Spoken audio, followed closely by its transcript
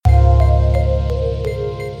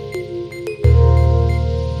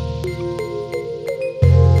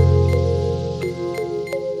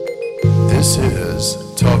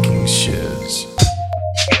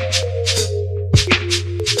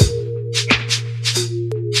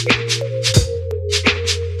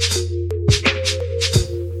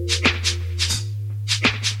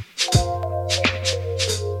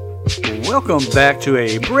welcome back to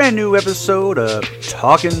a brand new episode of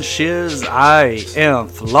Talking Shiz. I am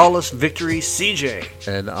Flawless Victory CJ.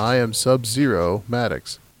 And I am Sub-Zero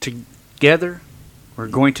Maddox. Together, we're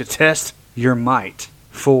going to test your might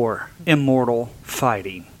for immortal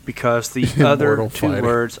fighting because the other two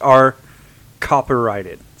words are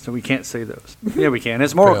copyrighted, so we can't say those. Yeah, we can.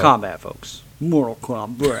 It's Mortal Kombat, folks. Mortal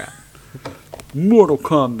Kombat. Mortal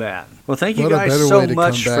Kombat. Well, thank you guys so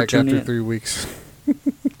much for tuning in. After 3 weeks.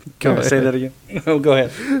 Can I say that again? Oh, go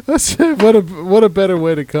ahead. I said, what a better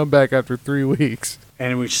way to come back after 3 weeks.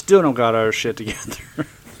 And we still don't got our shit together.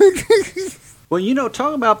 Well,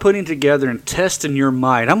 talk about putting together and testing your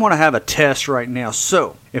mind. I'm going to have a test right now.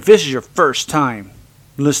 So, if this is your first time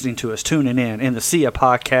listening to us, tuning in the SIA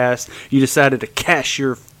podcast, you decided to cast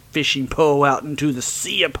your fishing pole out into the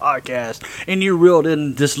SIA podcast, and you reeled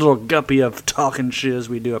in this little guppy of talking shiz,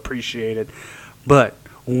 we do appreciate it. But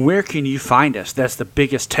where can you find us? That's the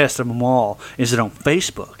biggest test of them all. Is it on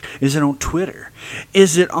Facebook? Is it on Twitter?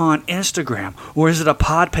 Is it on Instagram? Or is it a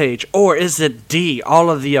pod page? Or is it D?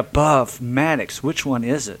 All of the above. Maddox, which one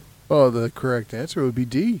is it? Oh, the correct answer would be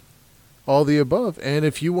D. All the above. And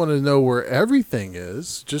if you want to know where everything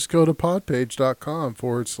is, just go to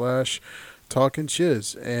podpage.com/Talking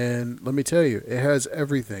Shiz. And let me tell you, it has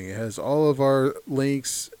everything. It has all of our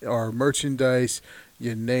links, our merchandise,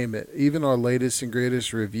 you name it, even our latest and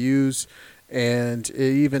greatest reviews, and it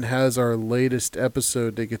even has our latest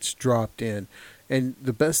episode that gets dropped in. And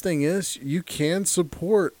the best thing is, you can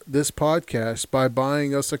support this podcast by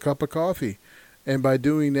buying us a cup of coffee. And by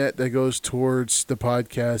doing that, that goes towards the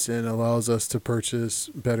podcast and allows us to purchase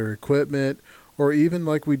better equipment. Or even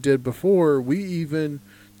like we did before, we even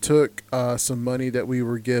took some money that we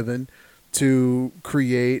were given to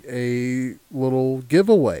create a little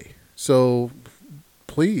giveaway. So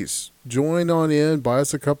please join on in, buy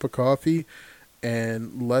us a cup of coffee,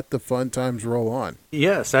 and let the fun times roll on.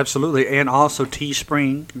 Yes, absolutely. And also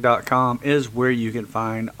teespring.com is where you can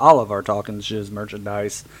find all of our Talking Shiz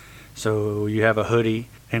merchandise. So you have a hoodie,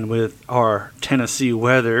 and with our Tennessee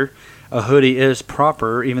weather, a hoodie is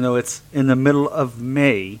proper, even though it's in the middle of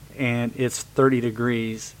May and it's 30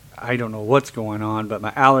 degrees. I don't know what's going on, but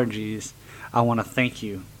my allergies, I want to thank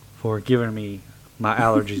you for giving me my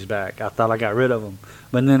allergies back. I thought I got rid of them,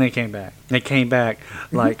 but then they came back. They came back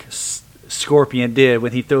like Scorpion did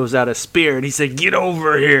when he throws out a spear and he said, "Get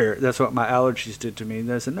over here." That's what my allergies did to me.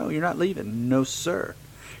 And I said, "No, you're not leaving. No, sir.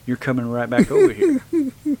 You're coming right back over here."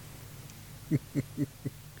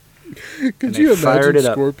 Could you imagine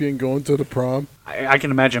Scorpion going to the prom? I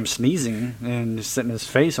can imagine him sneezing and just setting his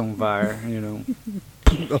face on fire,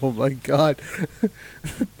 Oh my God.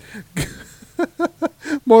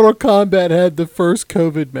 Mortal Kombat had the first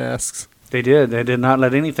COVID masks. They did. They did not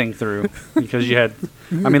let anything through because you had.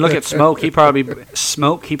 I mean, look at Smoke. He probably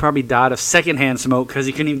died of secondhand smoke because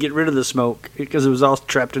he couldn't even get rid of the smoke because it was all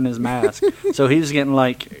trapped in his mask. So he was getting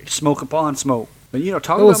like smoke upon smoke. But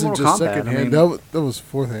talk about Mortal Kombat. Secondhand. That was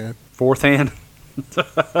fourth hand. Fourth hand.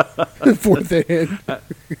 Fourth hand. That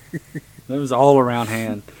was all around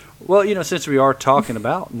hand. Well, since we are talking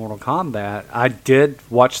about Mortal Kombat, I did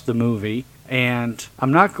watch the movie, and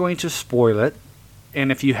I'm not going to spoil it.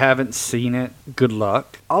 And if you haven't seen it, good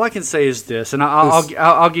luck. All I can say is this, and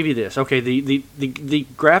I'll give you this. Okay, the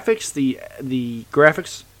graphics,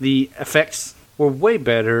 the effects were way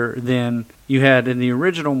better than you had in the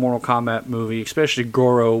original Mortal Kombat movie, especially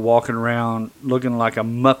Goro walking around looking like a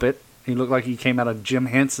Muppet. He looked like he came out of Jim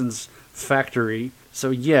Henson's factory. So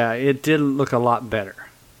yeah, it did look a lot better.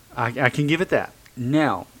 I can give it that.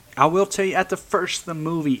 Now, I will tell you, at the first of the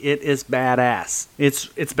movie, it is badass. It's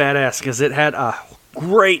badass because it had a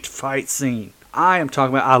great fight scene. I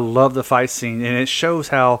love the fight scene, and it shows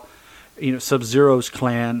how, Sub-Zero's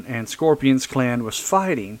clan and Scorpion's clan was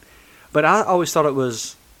fighting. But I always thought it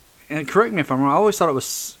was, and correct me if I'm wrong, I always thought it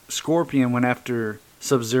was Scorpion went after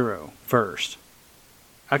Sub-Zero first.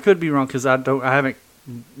 I could be wrong because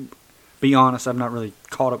be honest, I'm not really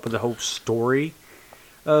caught up with the whole story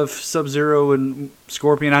of Sub-Zero and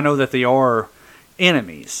Scorpion. I know that they are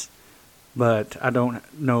enemies, but I don't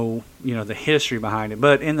know, the history behind it.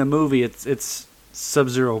 But in the movie, it's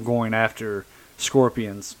Sub-Zero going after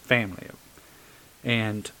Scorpion's family.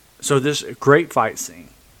 And so this great fight scene.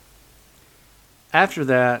 After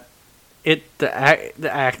that, the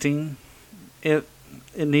acting, it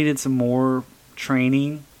needed some more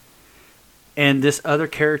training. And this other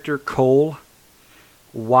character, Cole,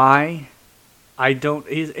 why?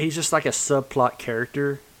 He's just like a subplot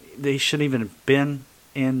character. They shouldn't even have been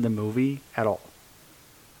in the movie at all.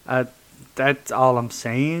 That's all I'm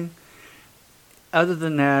saying. Other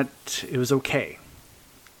than that, it was okay.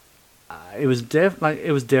 it was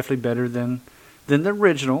definitely better than the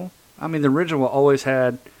original. I mean, the original always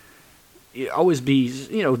had always be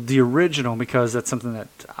the original because that's something that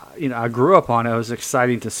I grew up on. It was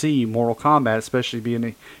exciting to see Mortal Kombat, especially being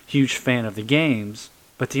a huge fan of the games.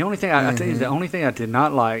 But the only thing I tell you, the only thing I did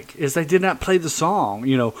not like is they did not play the song.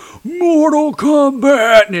 Mortal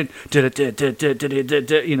Kombat, and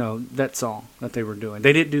that song that they were doing.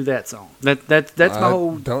 They didn't do that song. That's my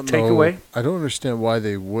whole takeaway. I don't understand why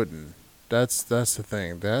they wouldn't. That's the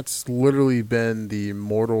thing. That's literally been the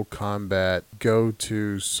Mortal Kombat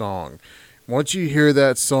go-to song. Once you hear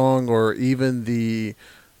that song, or even the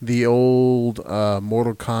old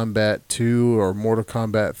Mortal Kombat 2 or Mortal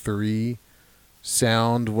Kombat 3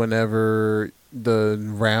 sound whenever the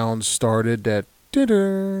round started, that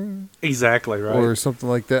exactly right, or something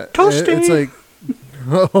like that. Toasty. It's like,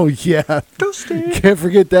 oh yeah, Toasty. Can't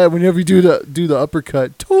forget that whenever you do the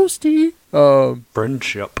uppercut, Toasty.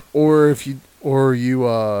 Friendship. Or if you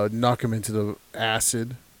knock him into the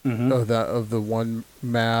acid Mm-hmm. of the one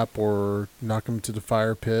map, or knock him to the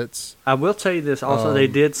fire pits. I will tell you this. Also, they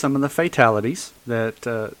did some of the fatalities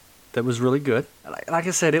that was really good. Like I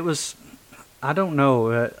said, it was. I don't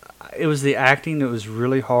know. It was the acting that was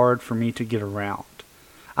really hard for me to get around.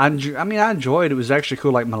 I enjoyed it. It was actually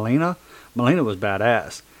cool. Like Melina was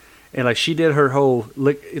badass. And like she did her whole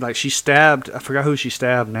like she stabbed. I forgot who she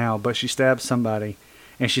stabbed now, but she stabbed somebody,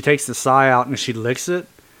 and she takes the sai out and she licks it.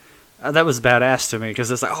 That was badass to me because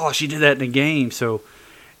it's like, oh, she did that in the game. So,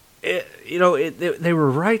 they were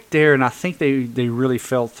right there, and I think they really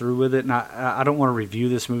fell through with it. And I don't want to review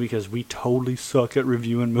this movie because we totally suck at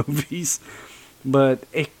reviewing movies. But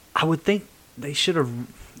I would think they should have.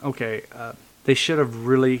 Okay, they should have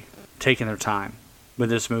really taken their time with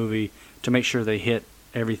this movie to make sure they hit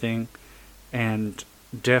everything, and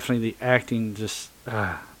definitely the acting. Just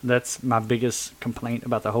that's my biggest complaint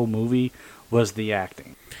about the whole movie was the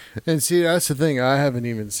acting. And see, that's the thing. I haven't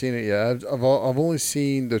even seen it yet. I've only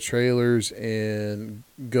seen the trailers and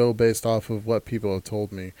go based off of what people have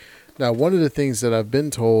told me. Now, one of the things that I've been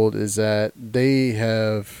told is that they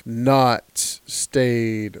have not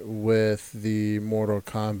stayed with the Mortal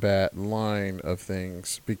Kombat line of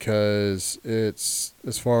things, because it's,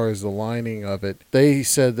 as far as the lining of it, they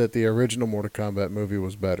said that the original Mortal Kombat movie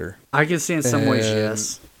was better. I can see in some ways,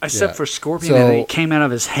 yes. Except for Scorpion, and it came out of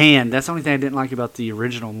his hand. That's the only thing I didn't like about the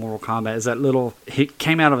original Mortal Kombat, is that he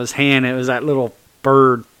came out of his hand, and it was that little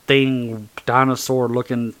bird thing,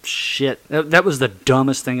 dinosaur-looking shit. That was the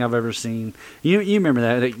dumbest thing I've ever seen. You remember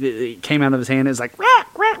that? It came out of his hand, it was like,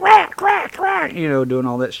 quack, quack, quack, quack, quack, doing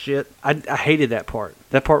all that shit. I hated that part.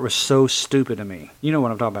 That part was so stupid to me. You know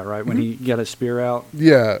what I'm talking about, right? When he got his spear out?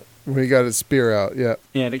 Yeah, when he got his spear out, yeah.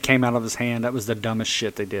 Yeah, and it came out of his hand. That was the dumbest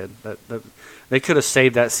shit they did. They could have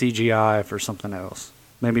saved that CGI for something else.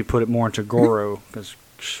 Maybe put it more into Goro, because,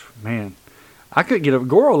 man, I couldn't get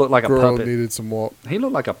Goro looked like a puppet. Goro needed some walk. He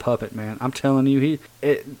looked like a puppet, man. I'm telling you,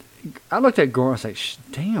 I looked at Goro and I was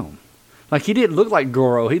like, damn. Like, he didn't look like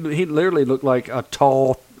Goro. He literally looked like a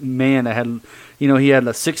tall man that had, he had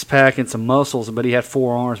a six-pack and some muscles, but he had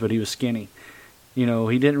 4 arms, but he was skinny. He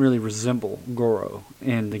didn't really resemble Goro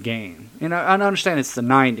in the game. And I understand it's the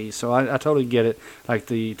 90s, so I totally get it. Like,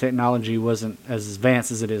 the technology wasn't as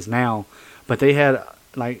advanced as it is now. But they had,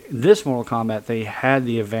 like, this Mortal Kombat, they had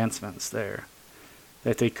the advancements there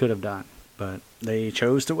that they could have done. But they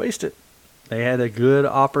chose to waste it. They had a good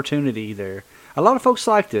opportunity there. A lot of folks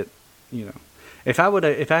liked it, If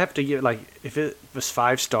I have to give, like, if it was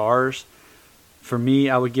 5 stars, for me,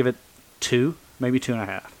 I would give it 2, maybe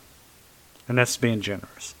 2.5. And that's being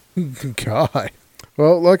generous. God.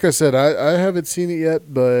 Well, like I said, I haven't seen it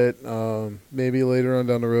yet, but maybe later on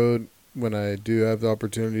down the road, when I do have the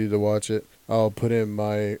opportunity to watch it, I'll put in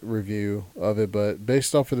my review of it. But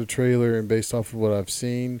based off of the trailer and based off of what I've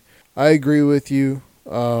seen, I agree with you.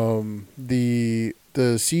 The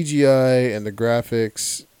CGI and the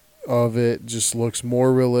graphics of it just looks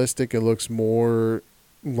more realistic. It looks more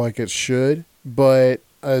like it should. But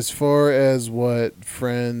as far as what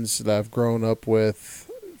friends that I've grown up with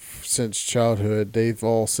since childhood, they've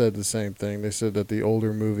all said the same thing. They said that the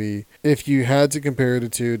older movie, if you had to compare the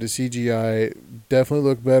two, the CGI definitely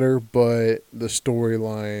looked better, but the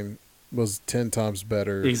storyline was 10 times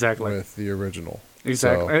better with the original.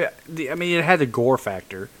 Exactly. So, it had the gore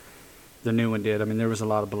factor. The new one did. There was a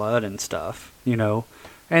lot of blood and stuff,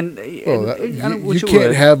 And you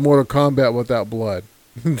can't have Mortal Kombat without blood.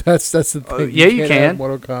 That's the thing. Yeah, you can.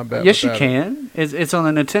 Mortal Kombat. Yes, you can. It's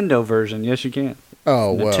on the Nintendo version. Yes, you can.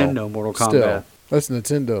 Oh, well. Nintendo Mortal Kombat. Still, that's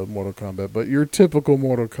Nintendo Mortal Kombat. But your typical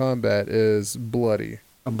Mortal Kombat is bloody.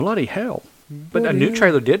 A bloody hell. But a new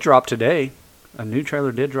trailer did drop today a new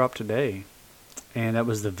trailer did drop today, and that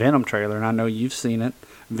was the Venom trailer, and I know you've seen it,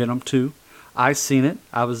 Venom 2. I seen it.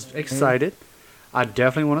 I was excited. I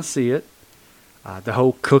definitely want to see it. The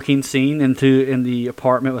whole cooking scene in the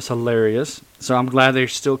apartment was hilarious, so I'm glad they're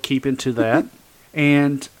still keeping to that.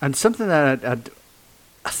 and something that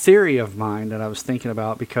a theory of mine that I was thinking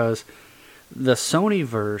about, because the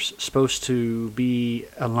Sonyverse is supposed to be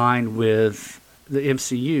aligned with the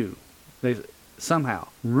MCU. Somehow.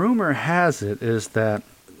 Rumor has it is that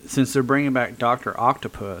since they're bringing back Dr.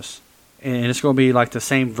 Octopus, and it's going to be like the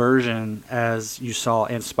same version as you saw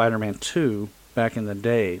in Spider-Man 2 back in the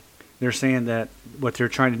day, they're saying that what they're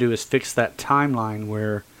trying to do is fix that timeline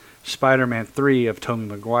where Spider-Man 3 of Tobey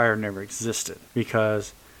Maguire never existed,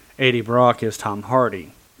 because Eddie Brock is Tom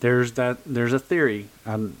Hardy. There's a theory.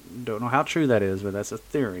 I don't know how true that is, but that's a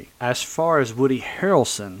theory. As far as Woody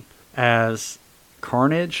Harrelson as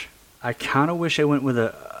Carnage, I kind of wish they went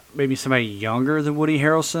with maybe somebody younger than Woody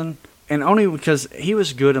Harrelson, and only because he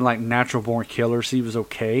was good in like Natural Born Killers, he was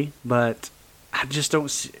okay, but I just don't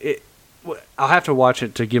see it. I'll have to watch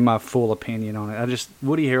it to give my full opinion on it.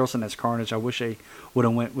 Woody Harrelson as Carnage, I wish they would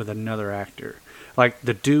have went with another actor, like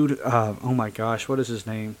the dude. Oh my gosh, what is his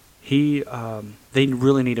name? They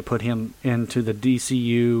really need to put him into the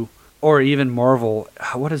DCU or even Marvel.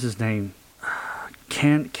 What is his name?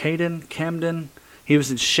 Camden. He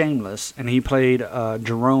was in Shameless, and he played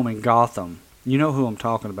Jerome in Gotham. You know who I'm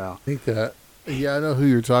talking about. I think that. Yeah, I know who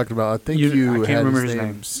you're talking about. I think I can't remember his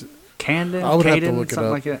name. Camden? I would have to Caden, look it something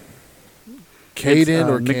up. like that. Caden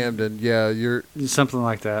or Camden. Yeah, you're... Something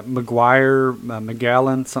like that. McGuire,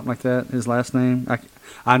 McGallen, something like that, his last name.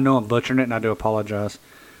 I know I'm butchering it, and I do apologize.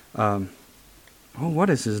 What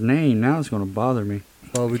is his name? Now it's going to bother me.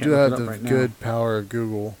 Well, we do have the good power of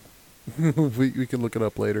Google. we can look it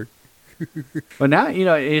up later. But now,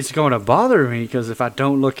 it's going to bother me, because if I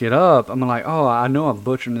don't look it up, I'm like, oh, I know I'm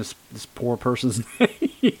butchering this poor person's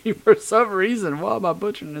name. For some reason, why am I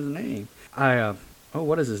butchering his name?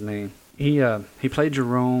 What is his name? He played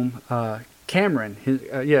Jerome, Cameron.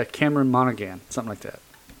 Cameron Monaghan, something like that.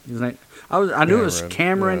 His name. I knew it was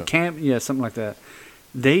Cameron, something like that.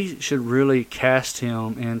 They should really cast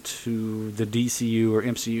him into the DCU or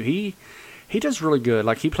MCU. He does really good.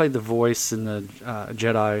 Like, he played the voice in the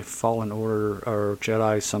Jedi Fallen Order or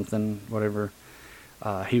Jedi something, whatever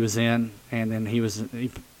he was in. And then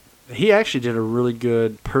he actually did a really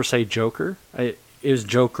good, per se, Joker. It was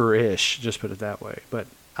Joker-ish, just put it that way. But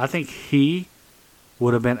I think he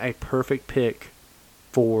would have been a perfect pick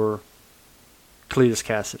for Cletus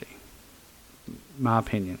Cassidy, my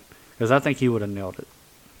opinion. Because I think he would have nailed it.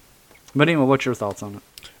 But anyway, what's your thoughts on it?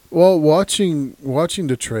 Well, watching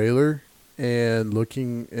the trailer and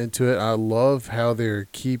looking into it, I love how they're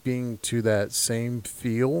keeping to that same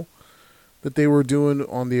feel that they were doing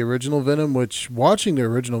on the original Venom, which watching the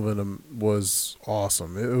original Venom was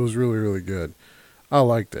awesome. It was really, really good. I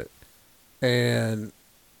liked it. And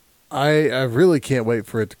I really can't wait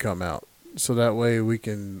for it to come out, so that way we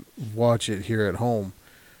can watch it here at home.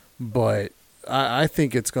 But I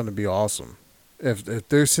think it's going to be awesome.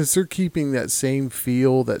 Since they're keeping that same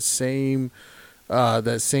feel, that same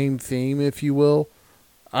theme, if you will,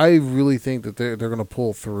 I really think that they're going to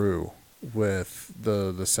pull through with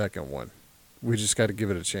the second one. We just got to give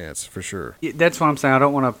it a chance for sure. That's what I'm saying. I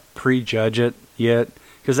don't want to prejudge it yet,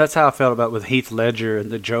 because that's how I felt about with Heath Ledger and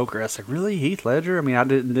the Joker. I was like, really, Heath Ledger? I mean, I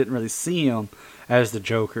didn't really see him as the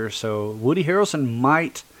Joker, so Woody Harrelson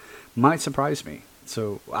might surprise me.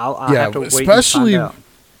 So I'll have to wait and find out.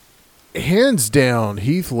 Hands down,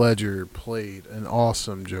 Heath Ledger played an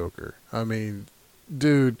awesome Joker. I mean,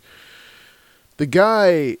 dude, the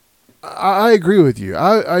guy, I agree with you.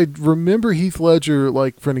 I remember Heath Ledger,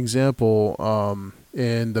 like, for an example,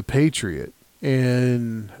 in The Patriot.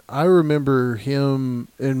 And I remember him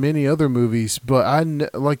in many other movies,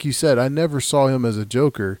 but like you said, I never saw him as a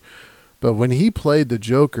Joker. But when he played the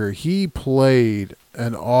Joker, he played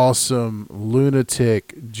an awesome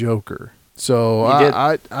lunatic Joker. So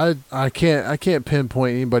I can't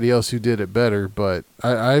pinpoint anybody else who did it better, but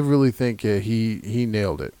I really think he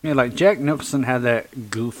nailed it. Yeah, like Jack Nicholson had that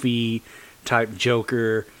goofy type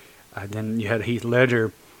Joker. Then you had Heath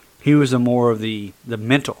Ledger. He was more of the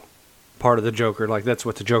mental part of the Joker. Like, that's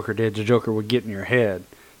what the Joker did. The Joker would get in your head.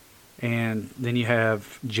 And then you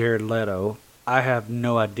have Jared Leto. I have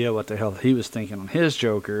no idea what the hell he was thinking on his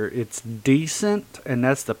Joker. It's decent, and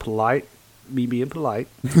that's the polite. Me being polite.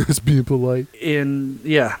 That's being polite. And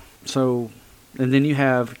then you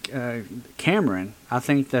have Cameron. I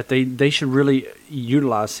think that they should really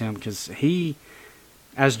utilize him, because he,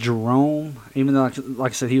 as Jerome, even though,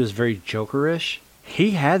 like I said, he was very Jokerish,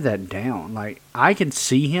 he had that down. Like, I could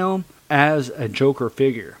see him as a Joker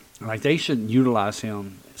figure. Like, they should utilize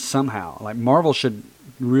him somehow. Like, Marvel should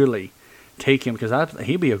really take him, because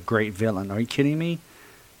he'd be a great villain. Are you kidding me?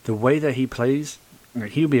 The way that he plays,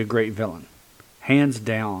 he'd be a great villain. Hands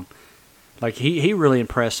down. Like, he really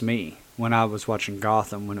impressed me when I was watching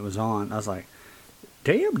Gotham when it was on. I was like,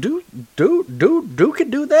 damn, dude can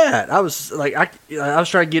do that. I was like, I was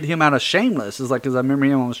trying to get him out of Shameless. It's like, because I remember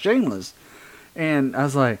him on Shameless. And I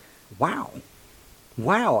was like, wow.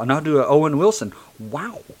 And I'll do an Owen Wilson.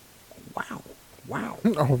 Wow. Oh,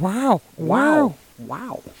 Wow.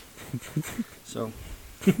 So,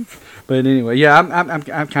 but anyway, yeah, I'm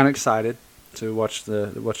kind of excited to watch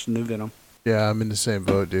the new Venom. Yeah, I'm in the same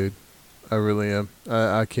boat, dude. I really am.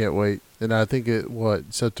 I can't wait. And I think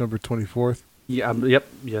September 24th? Yeah,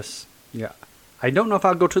 yes. Yeah. I don't know if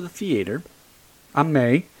I'll go to the theater. I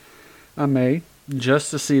may,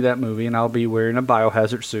 just to see that movie, and I'll be wearing a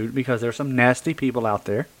biohazard suit because there's some nasty people out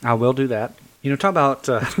there. I will do that. Talk about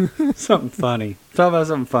something funny.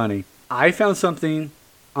 I found something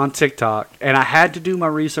on TikTok, and I had to do my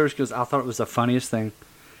research because I thought it was the funniest thing.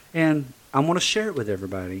 And I want to share it with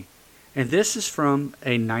everybody. And this is from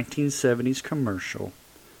a 1970s commercial.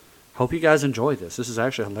 Hope you guys enjoy this. This is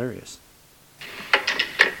actually hilarious.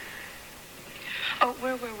 Oh,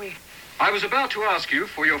 where were we? I was about to ask you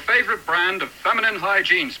for your favorite brand of feminine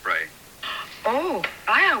hygiene spray. Oh,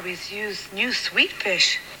 I always use New Sweet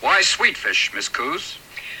Fish. Why Sweetfish, Miss Coos?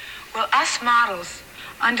 Well, us models,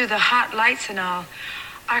 under the hot lights and all,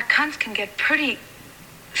 our cunts can get pretty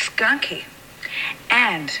skunky.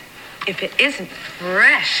 And if it isn't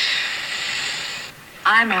fresh,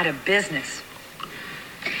 I'm out of business.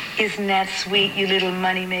 Isn't that sweet, you little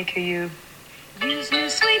moneymaker, you? Use New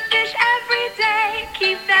Sweet Fish every day.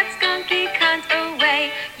 Keep that skunky cunt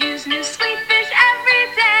away. Use New Sweet Fish every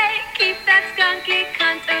day. Keep that skunky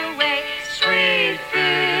cunt away. Sweet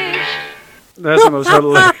Fish. That's the most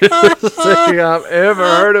hilarious thing I've ever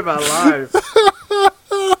heard in my life.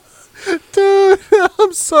 Dude,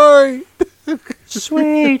 I'm sorry.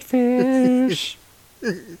 Sweet Fish.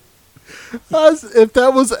 If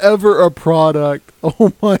that was ever a product,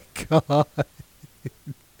 oh my God.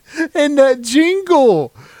 And that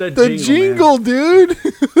jingle. The jingle, dude.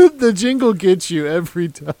 The jingle gets you every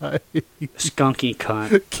time. Skunky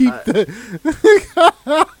cunt. Keep the.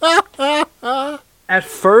 At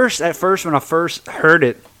first, when I first heard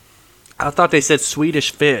it, I thought they said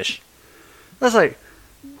Swedish Fish. I was like,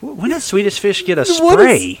 when did Swedish Fish get a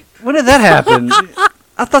spray? When did that happen?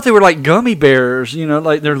 I thought they were like gummy bears,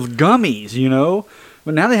 like they're gummies,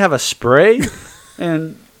 But now they have a spray,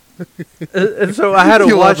 and so I had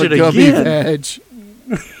to watch it again. Badge.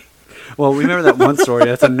 Well, remember that one story?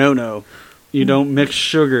 That's a no-no. You don't mix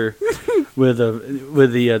sugar with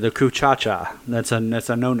the kuchacha. That's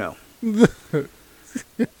a no-no.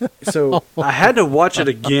 So I had to watch it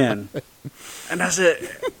again, and I said,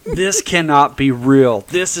 "This cannot be real.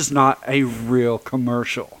 This is not a real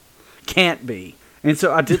commercial. Can't be." And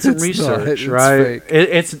so I did some research. Right?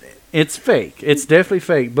 It's fake. It's definitely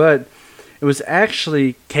fake, but it was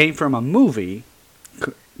actually came from a movie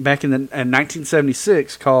back in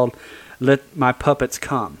 1976 called "Let My Puppets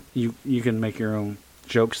Come." You can make your own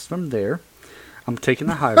jokes from there. I'm taking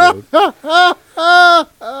the high road.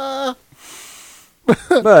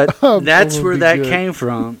 But that's where that came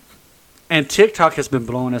from. And TikTok has been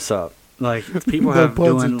blowing us up. Like, people have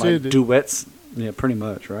doing like duets. Yeah, pretty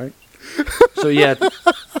much, right? So yeah,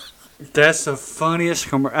 that's the funniest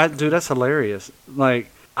commercial. Dude, that's hilarious. Like,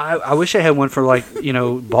 I wish I had one for like,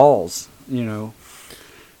 balls,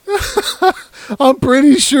 I'm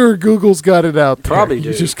pretty sure Google's got it out there. Probably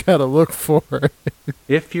You just gotta look for it.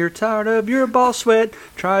 If you're tired of your ball sweat,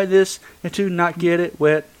 try this and to not get it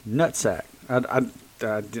wet. Nutsack. I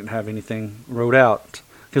didn't have anything wrote out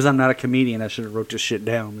because I'm not a comedian. I should have wrote this shit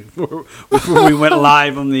down before we went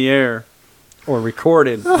live on the air or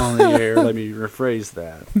recorded on the air. Let me rephrase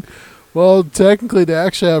that. Well, technically, they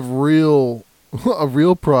actually have a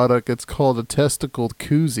real product. It's called a testicle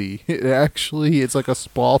koozie. It's like a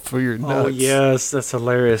spa for your nuts. Oh yes, that's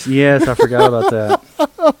hilarious. Yes, I forgot about that.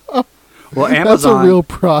 Well, Amazon. That's a real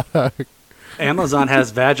product. Amazon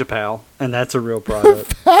has Vagipal, and that's a real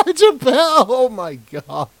product. Vagipal! Oh my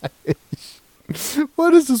gosh.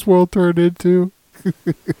 What does this world turn into?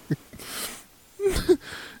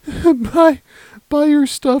 Buy your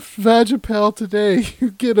stuffed Vagipal today.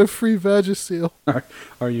 You get a free Vagisil.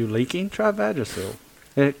 Are you leaking? Try Vagisil.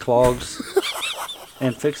 It clogs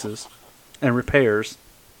and fixes and repairs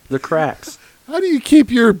the cracks. How do you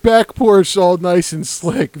keep your back porch all nice and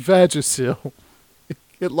slick? Vagisil.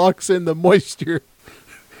 It locks in the moisture.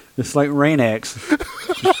 It's like Rain-X.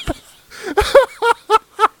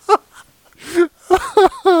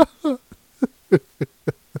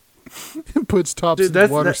 puts Thompson's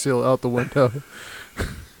water seal out the window.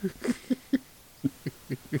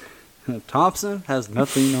 Thompson has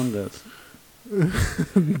nothing on this.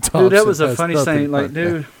 Dude, that was a funny thing. Like,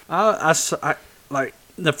 dude, I like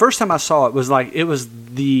the first time I saw it was like it was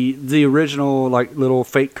the original like little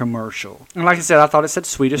fake commercial. And like I said, I thought it said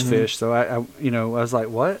Swedish Fish, so I was like,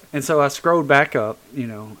 what? And so I scrolled back up,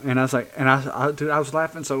 and I was like, and dude, I was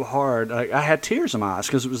laughing so hard, like I had tears in my eyes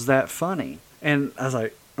because it was that funny. And I was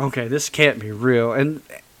like, okay, this can't be real. And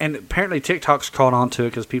apparently TikTok's caught on to it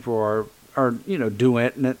because people are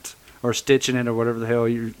duetting it or stitching it or whatever the hell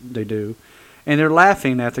they do. And they're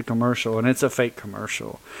laughing at the commercial, and it's a fake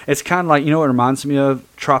commercial. It's kind of like, what it reminds me of?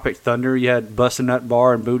 Tropic Thunder. You had Bustin' Nut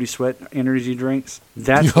Bar and Booty Sweat energy drinks.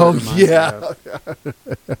 That's what it reminds me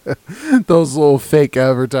of. Those little fake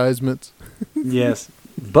advertisements. Yes.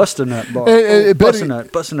 Bustin' Nut Bar.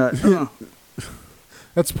 Bustin' Nut.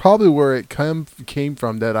 That's probably where it came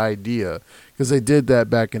from, that idea, because they did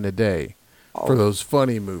that back in the day for those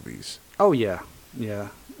funny movies. Oh, yeah. Yeah.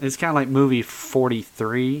 It's kind of like movie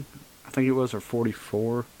 43. I think it was, or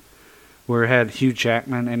 44, where it had Hugh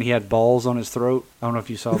Jackman and he had balls on his throat. I don't know if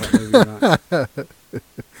you saw that movie or not.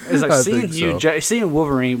 It's like seeing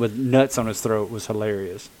Wolverine with nuts on his throat was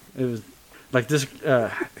hilarious. It was like this. I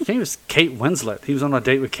think it was Kate Winslet. He was on a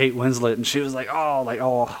date with Kate Winslet, and she was like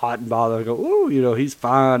all hot and bothered. I go, ooh, he's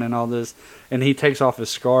fine and all this. And he takes off his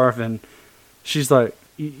scarf, and she's like,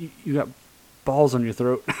 you got balls on your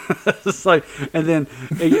throat. It's like, and then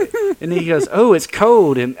he goes, oh, it's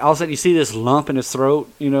cold, and all of a sudden you see this lump in his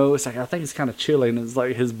throat. It's like, I think it's kind of chilly, and it's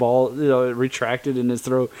like his ball, it retracted in his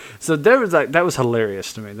throat. So that was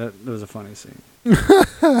hilarious to me. That was a funny scene.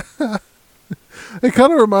 It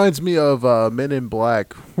kind of reminds me of Men in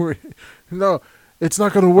Black. No, it's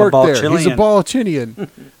not going to work there. He's a Balchinian.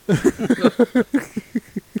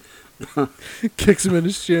 Kicks him in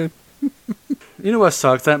his chin. You know what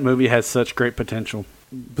sucks? That movie had such great potential.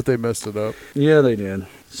 But they messed it up. Yeah, they did.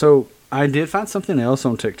 So I did find something else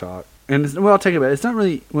on TikTok. And, I'll take it back. It's not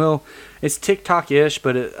really, it's TikTok-ish,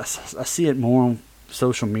 but I see it more on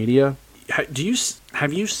social media. Have you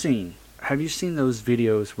seen those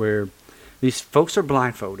videos where these folks are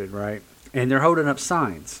blindfolded, right? And they're holding up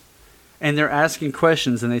signs. And they're asking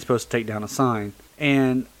questions, and they're supposed to take down a sign.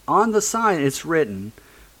 And on the sign, it's written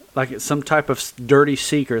like it's some type of dirty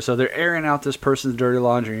secret. So they're airing out this person's dirty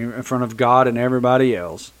laundry in front of God and everybody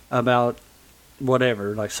else about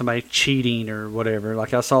whatever, like somebody cheating or whatever.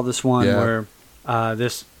 Like I saw this one where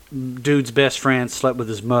this dude's best friend slept with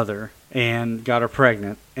his mother and got her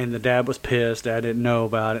pregnant, and the dad was pissed. Dad didn't know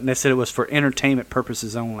about it, and they said it was for entertainment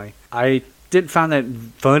purposes only. I didn't find that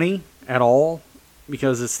funny at all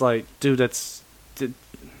because it's like, dude, it's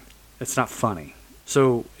not funny.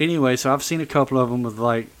 So anyway, I've seen a couple of them with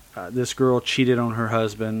like this girl cheated on her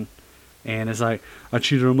husband, and it's like, I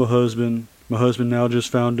cheated on my husband now just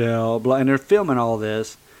found out, and they're filming all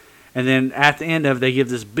this, and then at the end of it, they give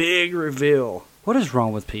this big reveal. What is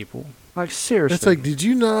wrong with people? Like, seriously. It's like, did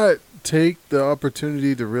you not take the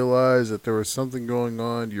opportunity to realize that there was something going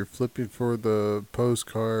on? You're flipping for the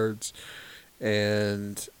postcards,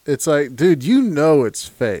 and it's like, dude, it's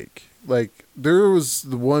fake. Like, there was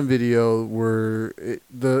the one video where it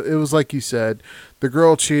was like you said, the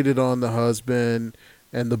girl cheated on the husband,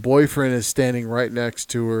 and the boyfriend is standing right next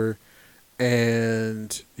to her,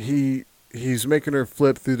 and he's making her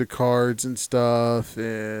flip through the cards and stuff,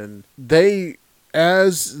 and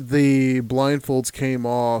as the blindfolds came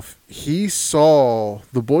off, the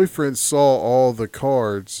boyfriend saw all the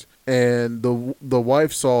cards, and the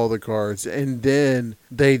wife saw the cards, and then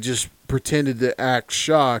they just pretended to act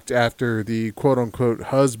shocked after the quote-unquote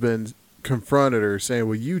husband confronted her, saying,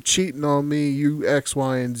 well, you cheating on me, you X,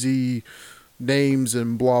 Y, and Z names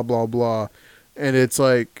and blah, blah, blah. And it's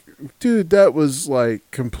like, dude, that was like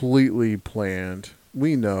completely planned.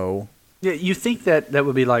 We know. Yeah, you think that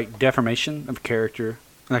would be like defamation of character?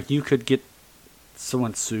 Like you could get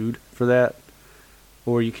someone sued for that,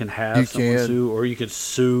 or you can have someone sue, or you could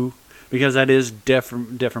sue, because that is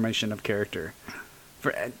defamation of character.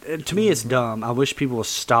 To me, it's dumb. I wish people would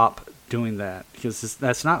stop doing that, because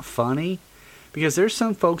that's not funny. Because there's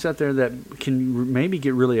some folks out there that can maybe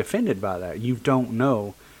get really offended by that. You don't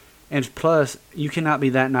know. And plus, you cannot be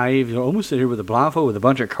that naive. You'll almost sit here with a blindfold with a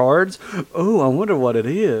bunch of cards. Oh, I wonder what it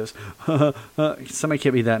is. Somebody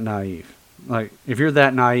can't be that naive. Like, if you're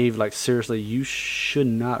that naive, like, seriously, you should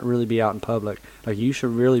not really be out in public. Like, you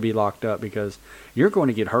should really be locked up, because you're going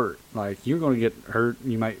to get hurt. Like, you're going to get hurt.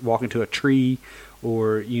 You might walk into a tree,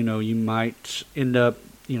 or, you might end up,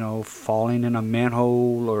 falling in a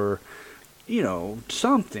manhole, or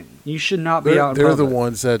something. You should not be out in They're the public.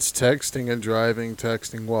 ones that's texting and driving,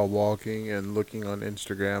 texting while walking, and looking on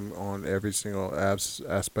Instagram on every single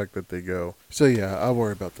aspect that they go. So yeah, I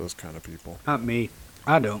worry about those kind of people. Not me.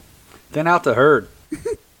 I don't. Thin out the herd.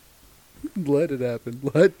 Let it happen.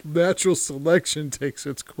 Let natural selection takes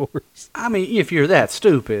its course. I mean, if you're that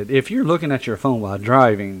stupid, if you're looking at your phone while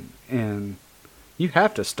driving, and you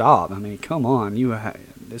have to stop. I mean, come on.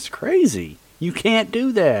 It's crazy. You can't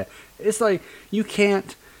do that. It's like you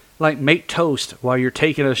can't make toast while you're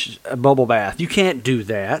taking a bubble bath. You can't do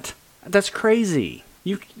that. That's crazy.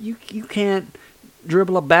 You can't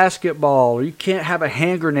dribble a basketball, or you can't have a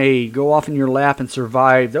hand grenade go off in your lap and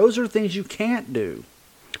survive. Those are things you can't do.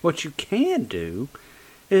 What you can do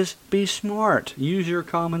is be smart. Use your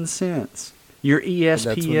common sense. Your ESPN.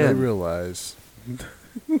 And that's when they realize.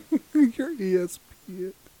 Your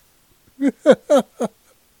ESPN.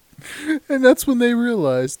 And that's when they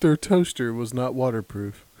realized their toaster was not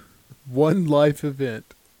waterproof. One life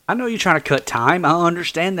event. I know you're trying to cut time. I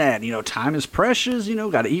understand that. Time is precious.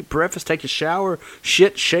 Got to eat breakfast, take a shower,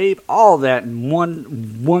 shave, all that in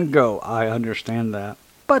one go. I understand that.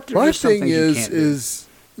 But there's some things you can't do.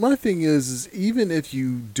 My thing is even if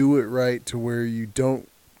you do it right to where you don't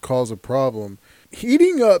cause a problem,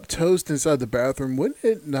 heating up toast inside the bathroom, wouldn't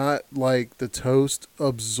it not the toast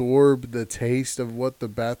absorb the taste of what the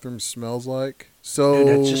bathroom smells like? So Dude,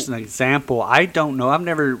 that's just an example. I don't know. I've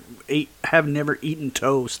never eaten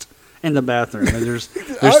toast in the bathroom. There's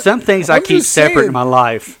some things I keep separate in my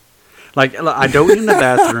life. Like I don't eat in the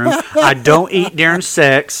bathroom. I don't eat during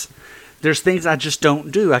sex. There's things I just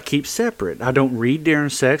don't do. I keep separate. I don't read during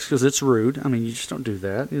sex because it's rude. I mean, you just don't do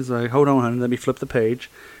that. It's like, hold on, honey, let me flip the page.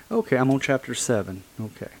 Okay, I'm on chapter 7.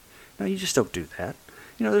 Okay. No, you just don't do that.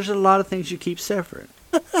 There's a lot of things you keep separate.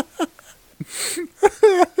 I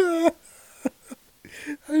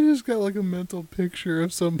just got a mental picture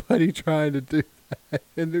of somebody trying to do that,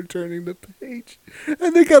 and they're turning the page,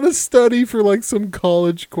 and they got to study for some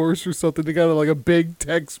college course or something. They got a big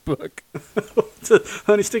textbook.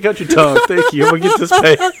 Honey, stick out your tongue. Thank you. I'm gonna get this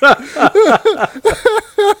page.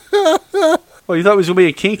 Oh, you thought it was gonna be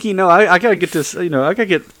a kinky? No, I gotta get this. I gotta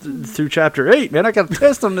get through chapter 8, man. I got a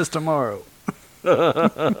test on this tomorrow.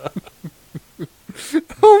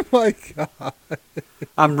 Oh my god!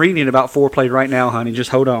 I'm reading about foreplay right now, honey. Just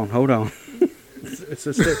hold on. It's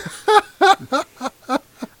a step.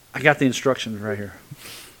 I got the instructions right here.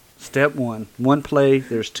 Step 1, 1 play.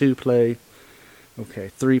 There's 2 play. Okay,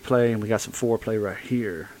 3 play, and we got some foreplay right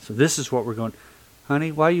here. So this is what we're going.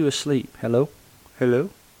 Honey, why are you asleep? Hello?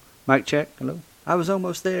 Mic check. Hello. I was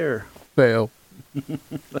almost there. Fail.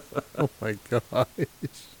 Oh my gosh.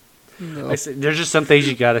 No. I said, there's just some things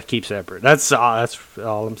you got to keep separate. That's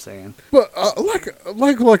all I'm saying. But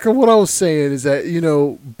like what I was saying is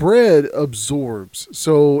that bread absorbs.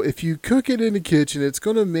 So if you cook it in the kitchen, it's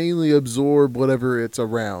going to mainly absorb whatever it's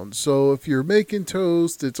around. So if you're making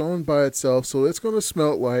toast, it's on by itself, so it's going to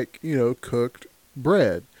smell like cooked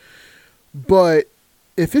bread. But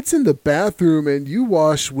if it's in the bathroom and you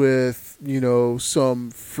wash with some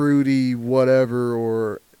fruity whatever,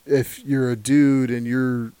 or if you're a dude and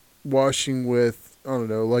you're washing with, I don't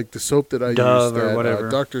know, the soap that I Dove use, or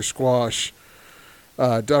whatever. Dr. Squash.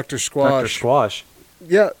 Dr. Dr. Squash.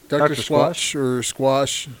 Yeah, Dr. Squash? Squash or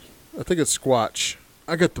Squash. I think it's Squatch.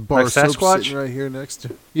 I got the bar Like soap Sasquatch? sitting right here next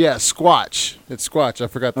to. Yeah, Squatch. It's Squatch. I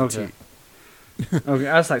forgot the Okay. T. Okay,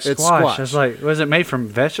 I was like, It's squash. squash. I was like, was it made from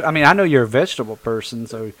vegetable? I mean, I know you're a vegetable person,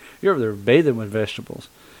 so you're over there bathing with vegetables.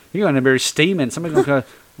 You're going to be steaming. Somebody's going to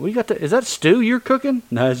go, we got the, is that stew you're cooking?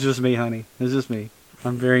 No, it's just me, honey. It's just me.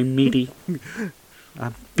 I'm very meaty.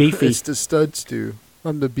 I'm beefy. It's the stud stew.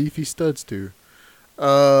 I'm the beefy stud stew.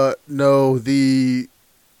 No, the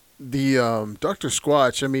Dr.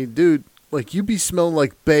 Squatch. I mean, dude, you be smelling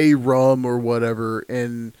like bay rum or whatever,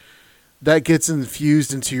 and that gets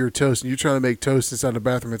infused into your toast, and you're trying to make toast inside the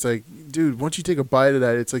bathroom. It's like, dude, once you take a bite of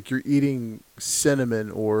that, it's like you're eating cinnamon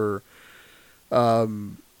or,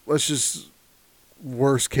 let's just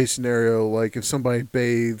worst case scenario, if somebody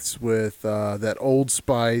bathes with that Old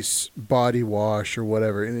Spice body wash or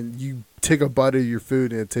whatever, and then you take a bite of your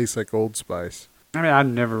food and it tastes like Old Spice. I mean, I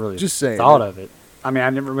never really Just saying. thought of it. I mean,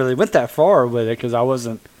 I never really went that far with it because I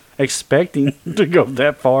wasn't expecting to go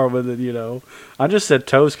that far with it, I just said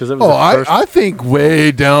toast because it was the first. I think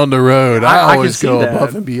way down the road. I I can always see go that.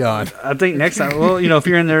 above and beyond. I think next time, well, if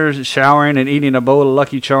you're in there showering and eating a bowl of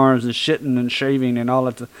Lucky Charms and shitting and shaving and all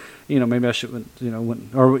that, maybe I should,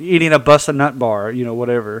 or eating a busted nut bar,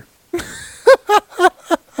 whatever.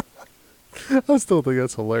 I still think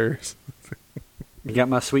that's hilarious. You got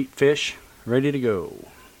my sweet fish ready to go.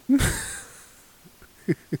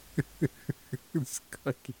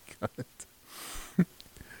 Skunky cunt.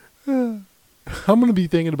 I'm going to be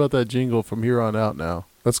thinking about that jingle from here on out now.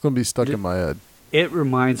 That's going to be stuck in my head. It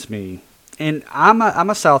reminds me, and I'm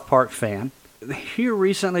a South Park fan. Here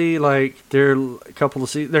recently, like they're a couple of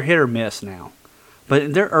seasons, they're hit or miss now. But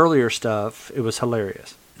in their earlier stuff, it was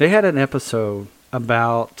hilarious. They had an episode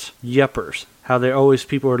about Yeppers. How they always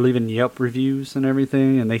people are leaving Yelp reviews and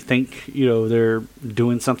everything, and they think they're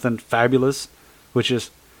doing something fabulous, which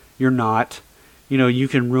is you're not. You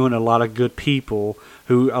can ruin a lot of good people,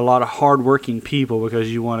 a lot of hardworking people,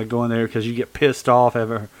 because you want to go in there because you get pissed off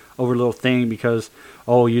over a little thing because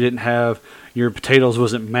you didn't have your potatoes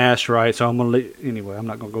wasn't mashed right, so I'm gonna anyway. I'm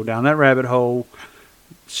not gonna go down that rabbit hole.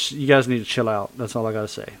 You guys need to chill out. That's all I gotta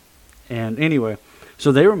say. And anyway,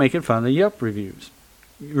 so they were making fun of the Yelp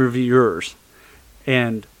reviewers.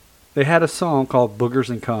 And they had a song called Boogers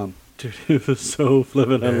and Cum. Dude, it was so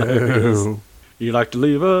flippin' hilarious. Ew. You like to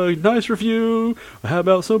leave a nice review? How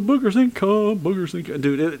about some boogers and cum? Boogers and cum.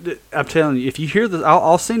 Dude, I'm telling you, if you hear this,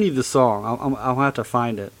 I'll send you the song. I'll have to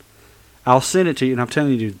find it. I'll send it to you, and I'm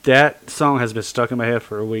telling you, dude, that song has been stuck in my head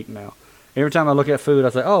for a week now. Every time I look at food, I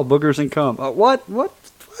say, oh, boogers and cum. What? What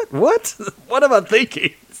am I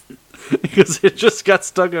thinking? Because it just got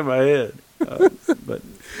stuck in my head. But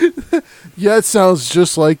Yeah, it sounds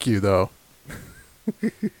just like you, though.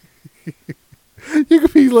 You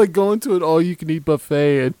could be like going to an all-you-can-eat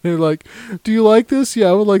buffet, and they're like, "Do you like this? Yeah,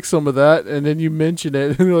 I would like some of that." And then you mention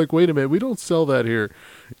it, and they're like, "Wait a minute, we don't sell that here."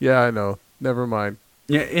 Yeah, I know. Never mind.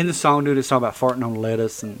 yeah, in the song, dude, it's talking about farting on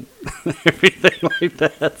lettuce and everything like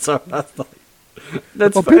that. So I was like,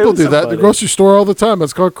 that's Well, people do that in the funny. grocery store all the time.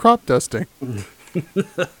 It's called crop dusting.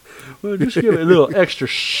 Well, just give it a little extra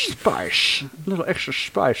spice. A little extra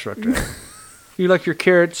spice right there. You like your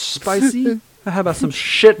carrots spicy? How about some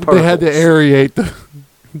shit purples? They had to aerate the.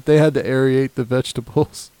 They had to aerate the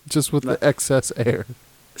vegetables just with the excess air.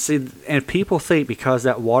 See, and people think because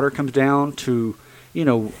that water comes down to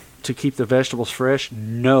to keep the vegetables fresh.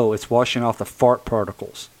 No, it's washing off the fart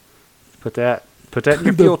particles. Put that in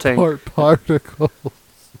your fuel tank. Fart particles.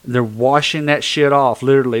 They're washing that shit off.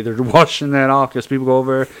 Literally, they're washing that off because people go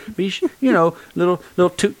over there, little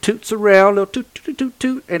toots around, little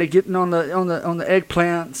toot, and they're getting on the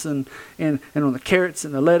eggplants and on the carrots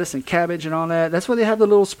and the lettuce and cabbage and all that. That's why they have the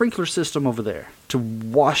little sprinkler system over there to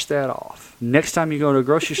wash that off. Next time you go to a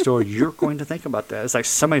grocery store, you're going to think about that. It's like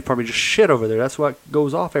somebody probably just shit over there. That's what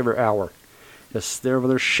goes off every hour. Just they're over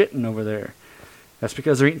there shitting over there. That's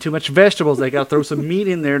because they're eating too much vegetables. They got to throw some meat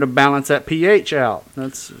in there to balance that pH out.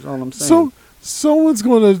 That's all I'm saying. So someone's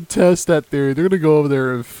going to test that theory. They're going to go over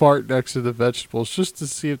there and fart next to the vegetables just to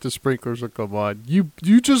see if the sprinklers will come on. You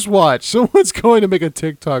just watch. Someone's going to make a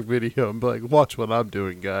TikTok video and be like, "Watch what I'm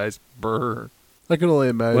doing, guys." Brr. I can only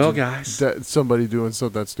imagine. Well, guys, that somebody doing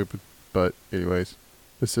something that stupid. But anyways,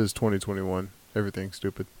 this is 2021. Everything's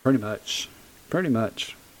stupid. Pretty much.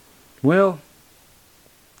 Well,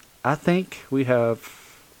 I think we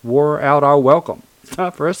have wore out our welcome. It's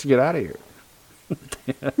time for us to get out of here.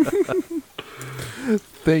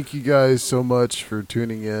 Thank you guys so much for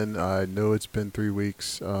tuning in. I know it's been 3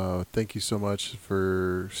 weeks. Thank you so much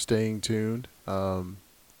for staying tuned.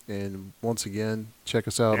 And once again, check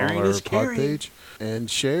us out on our pod page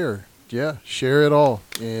and share. Yeah, share it all.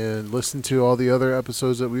 And listen to all the other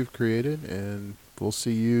episodes that we've created. And we'll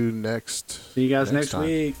see you next. See you guys next time.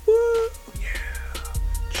 week. Woo! Yeah.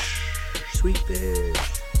 Sweet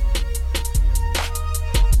fish.